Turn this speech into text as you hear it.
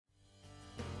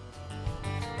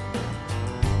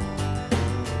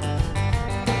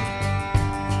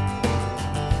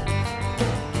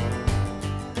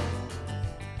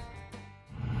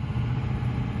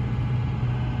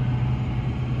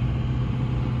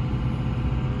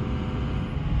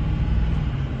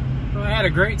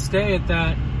had a great stay at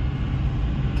that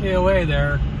KOA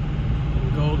there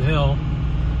in Gold Hill.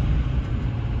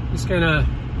 Just gonna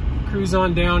cruise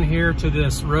on down here to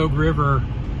this Rogue River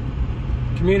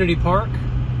Community Park.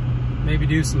 Maybe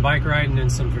do some bike riding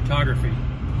and some photography.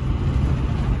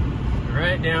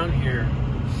 Right down here.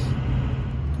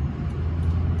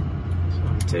 So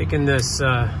I'm taking this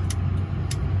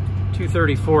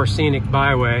 234 Scenic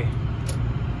Byway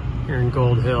here in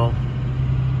Gold Hill.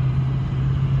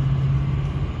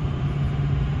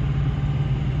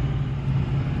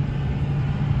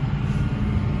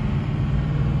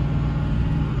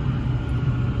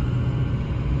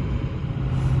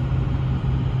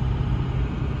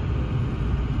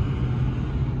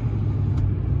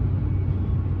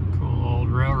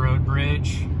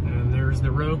 Bridge, and there's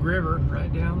the Rogue River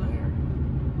right down there.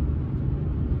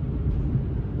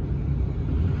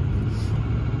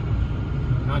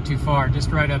 Not too far,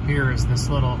 just right up here is this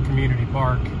little community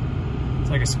park. It's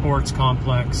like a sports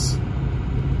complex.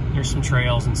 There's some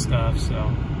trails and stuff, so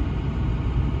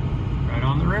right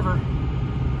on the river.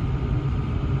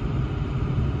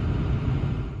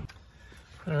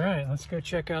 All right, let's go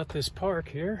check out this park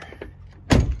here.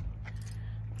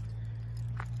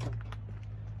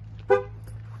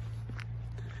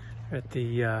 At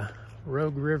the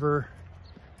Rogue River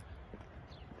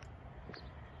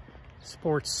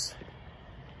Sports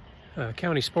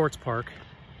County Sports Park.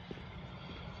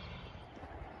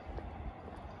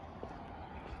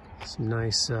 Some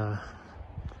nice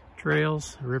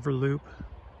trails, river loop.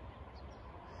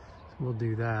 We'll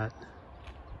do that.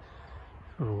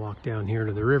 I'm gonna walk down here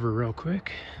to the river real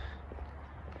quick.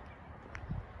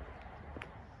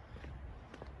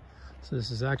 So this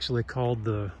is actually called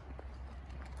the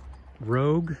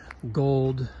Rogue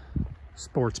Gold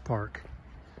Sports Park.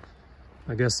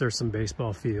 I guess there's some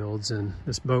baseball fields and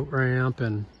this boat ramp,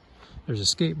 and there's a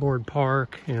skateboard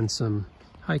park and some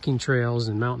hiking trails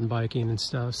and mountain biking and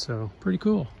stuff, so pretty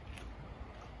cool.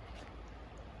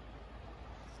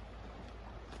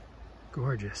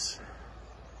 Gorgeous.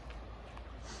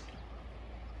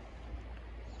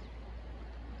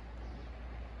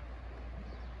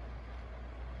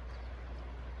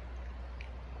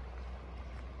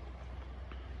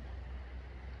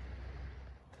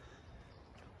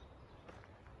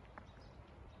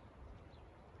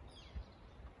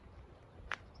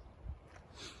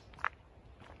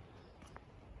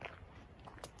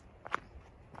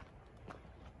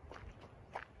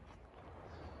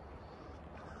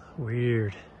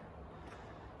 Weird.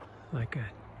 Like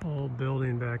a old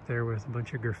building back there with a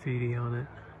bunch of graffiti on it.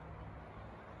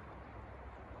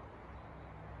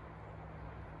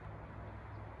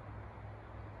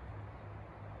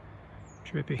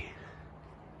 Trippy.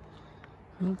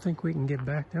 I don't think we can get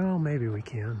back. Oh, maybe we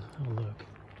can. Oh, look.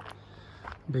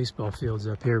 Baseball fields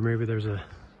up here. Maybe there's a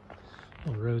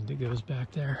road that goes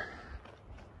back there.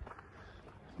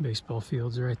 Baseball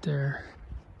fields right there.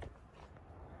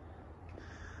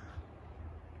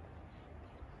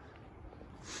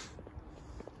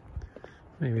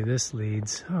 Maybe this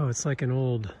leads. Oh, it's like an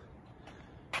old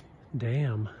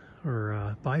dam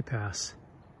or bypass.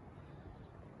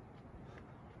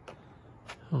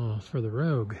 Oh, for the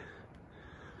Rogue.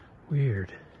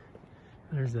 Weird.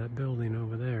 There's that building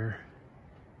over there.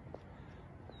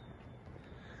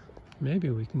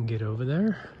 Maybe we can get over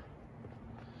there.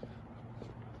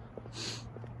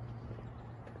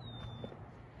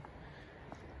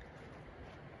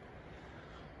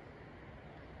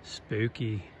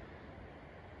 Spooky.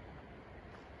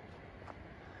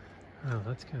 Oh,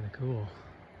 that's kind of cool.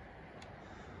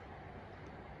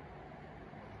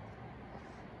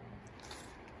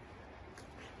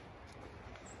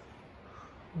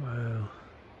 Wow.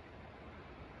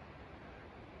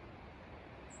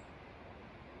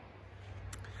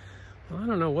 Well, I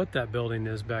don't know what that building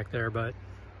is back there, but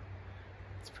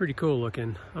it's pretty cool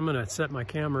looking. I'm gonna set my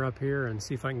camera up here and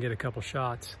see if I can get a couple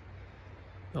shots.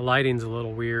 The lighting's a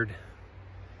little weird,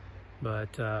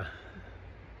 but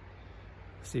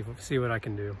see what I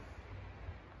can do.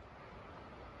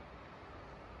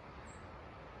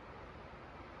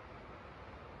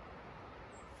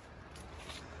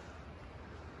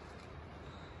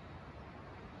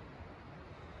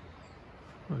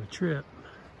 What a trip.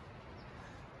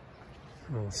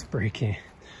 Oh, spray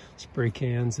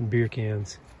cans and beer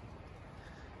cans.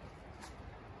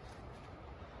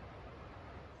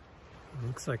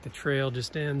 Looks like the trail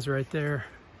just ends right there.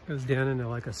 Goes down into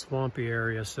like a swampy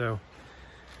area, so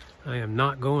I am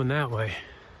not going that way.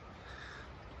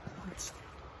 Let's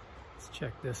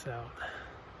check this out.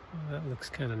 Oh, that looks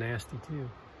kind of nasty too.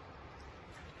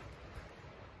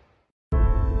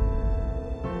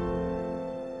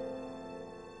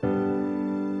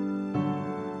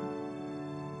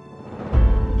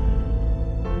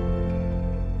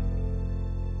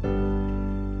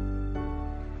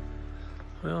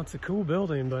 Well, it's a cool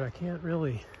building, but I can't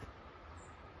really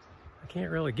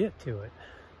get to it.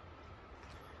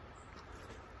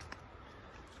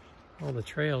 All the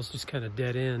trails just kind of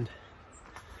dead end.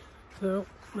 So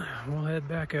we'll head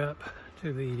back up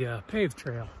to the paved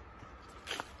trail.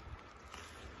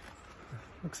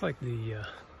 Looks like the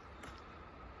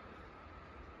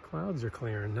clouds are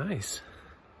clearing. Nice.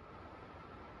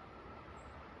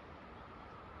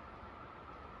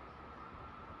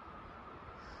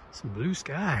 Some blue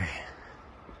sky.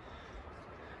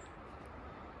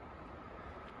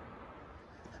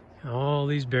 All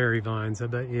these berry vines, I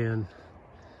bet you in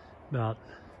about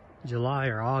July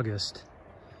or August.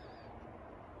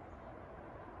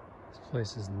 This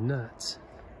place is nuts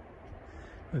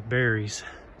with berries.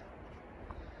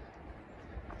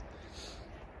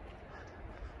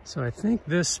 So I think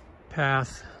this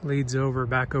path leads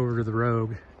back over to the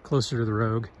Rogue, closer to the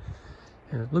Rogue.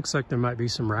 And it looks like there might be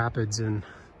some rapids and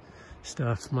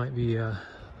stuff. Might be a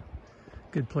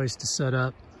good place to set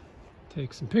up,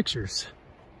 take some pictures.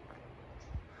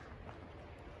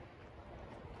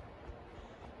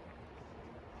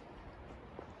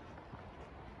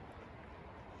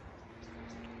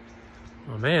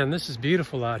 Oh man, this is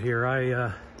beautiful out here.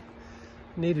 I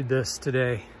needed this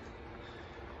today.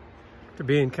 After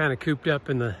being kind of cooped up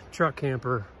in the truck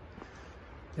camper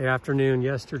the afternoon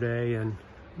yesterday and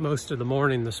most of the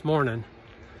morning this morning.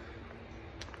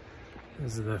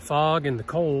 Because of the fog and the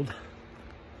cold.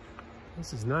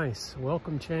 This is nice.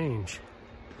 Welcome change.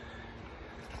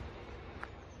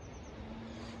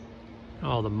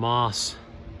 All the moss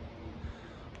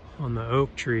on the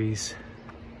oak trees.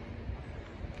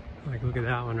 Like, look at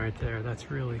that one right there. That's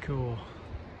really cool.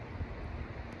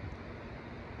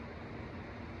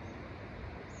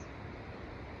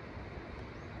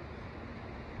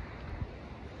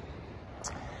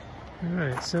 All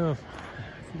right, so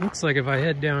it looks like if I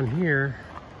head down here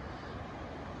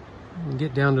and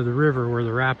get down to the river where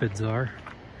the rapids are.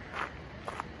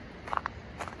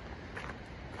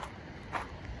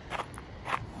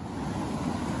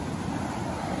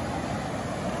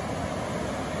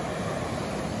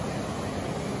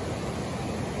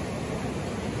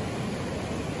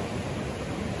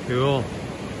 Cool.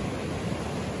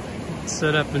 Let's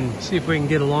set up and see if we can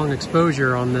get a long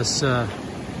exposure on this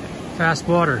fast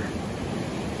water.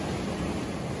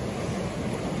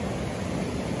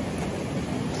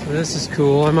 So this is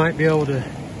cool. I might be able to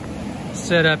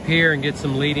set up here and get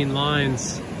some leading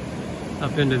lines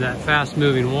up into that fast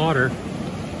moving water.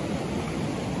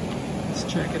 Let's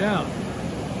check it out.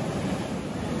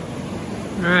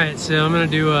 All right, so I'm gonna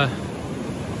do a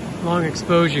long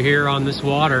exposure here on this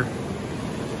water.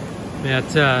 At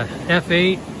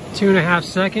f8, 2.5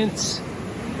 seconds,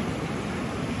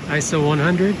 ISO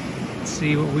 100. Let's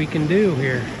see what we can do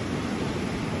here.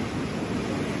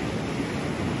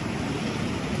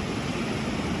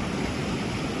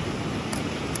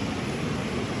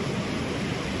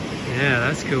 Yeah,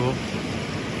 that's cool.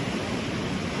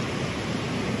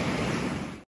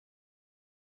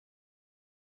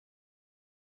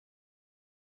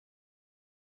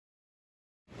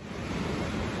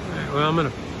 All right, well, I'm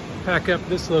gonna pack up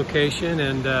this location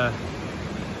and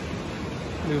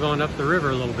move on up the river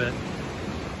a little bit.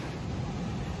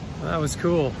 Well, that was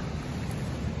cool.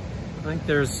 I think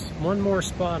there's one more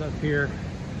spot up here,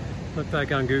 looked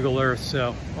like on Google Earth,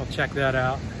 so I'll check that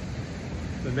out.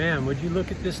 But man, would you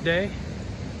look at this day?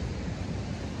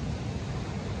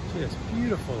 Just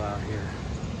beautiful out here.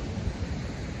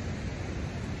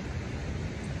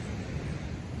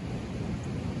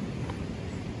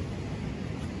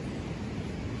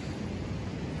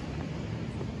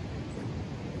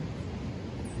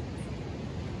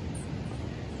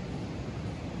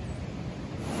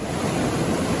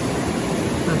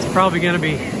 Probably going to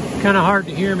be kind of hard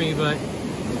to hear me, but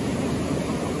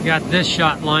got this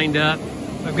shot lined up.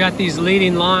 I've got these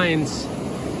leading lines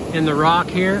in the rock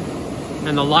here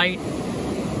and the light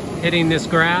hitting this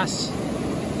grass.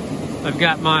 I've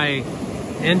got my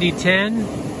ND10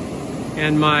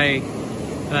 and my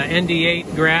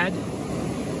ND8 grad,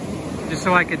 just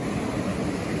so I could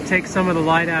take some of the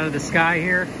light out of the sky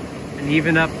here and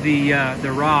even up the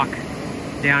rock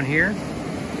down here.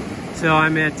 So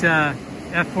I'm at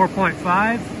f4.5,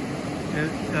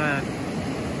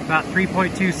 about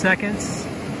 3.2 seconds,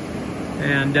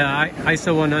 and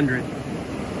ISO 100.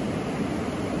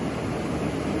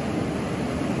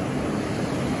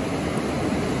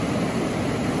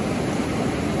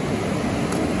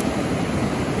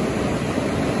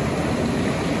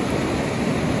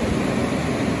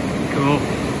 Cool.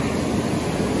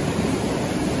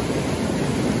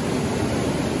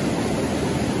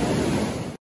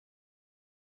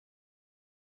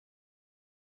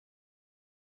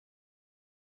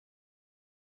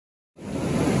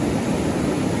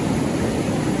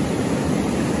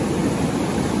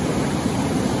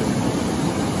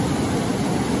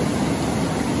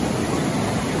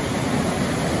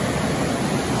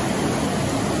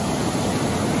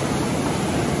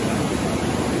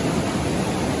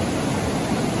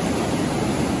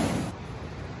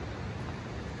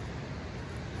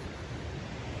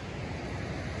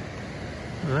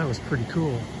 pretty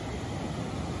cool.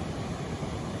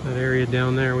 That area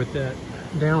down there with that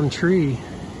downed tree.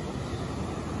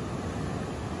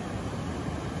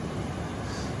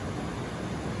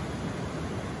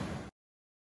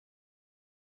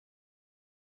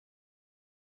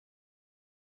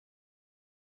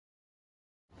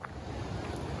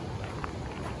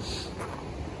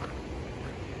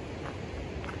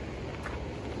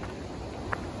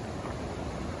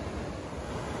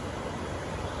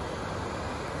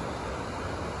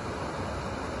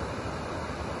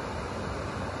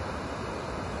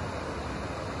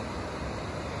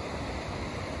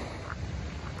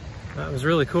 That was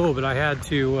really cool, but I had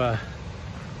to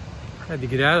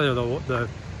get out of there. The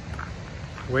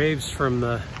waves from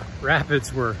the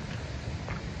rapids were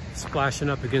splashing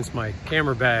up against my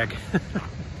camera bag.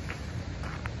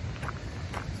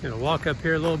 Gonna walk up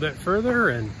here a little bit further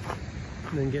and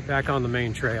then get back on the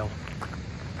main trail.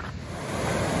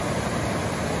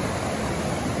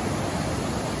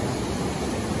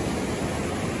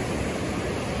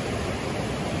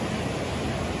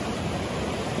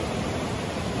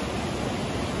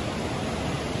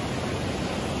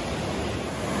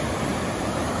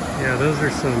 Yeah, those are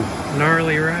some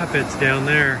gnarly rapids down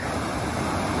there.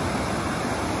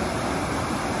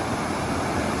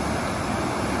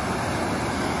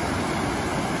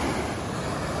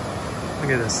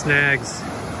 Look at the snags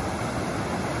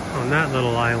on that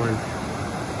little island.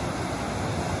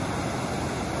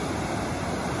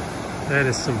 That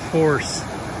is some force.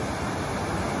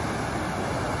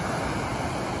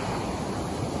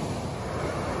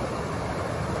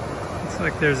 Looks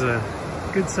like there's a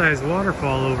good-sized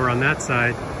waterfall over on that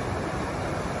side.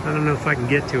 I don't know if I can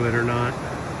get to it or not.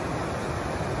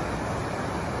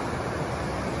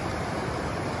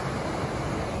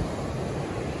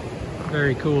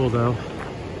 Very cool though.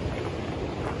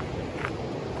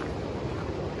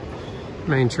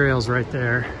 Main trail's right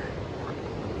there.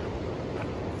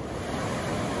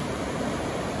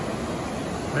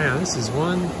 Man, this is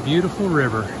one beautiful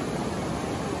river.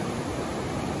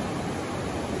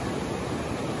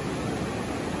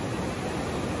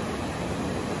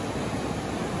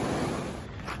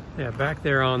 Yeah, back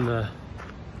there on the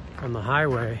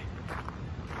highway,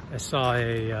 I saw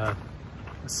a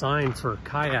sign for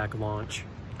kayak launch.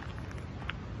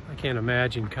 I can't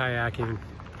imagine kayaking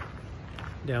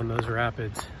down those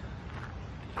rapids.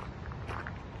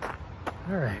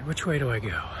 All right, which way do I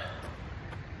go?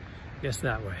 Guess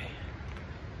that way.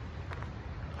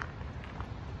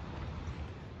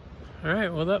 All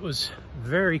right, well, that was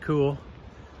very cool.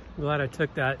 I'm glad I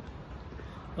took that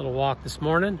little walk this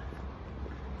morning.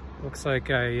 Looks like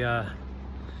I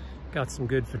got some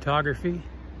good photography.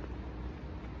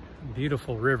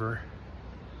 Beautiful river.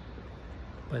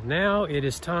 But now it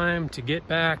is time to get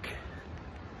back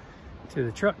to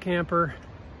the truck camper,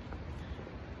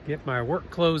 get my work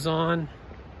clothes on,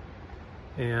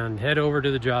 and head over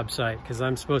to the job site because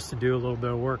I'm supposed to do a little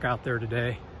bit of work out there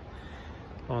today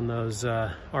on those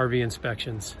RV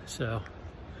inspections. So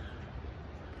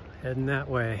heading that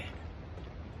way.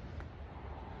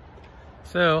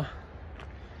 So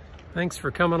thanks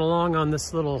for coming along on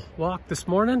this little walk this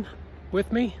morning with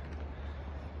me,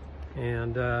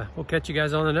 and we'll catch you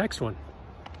guys on the next one.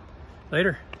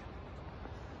 Later.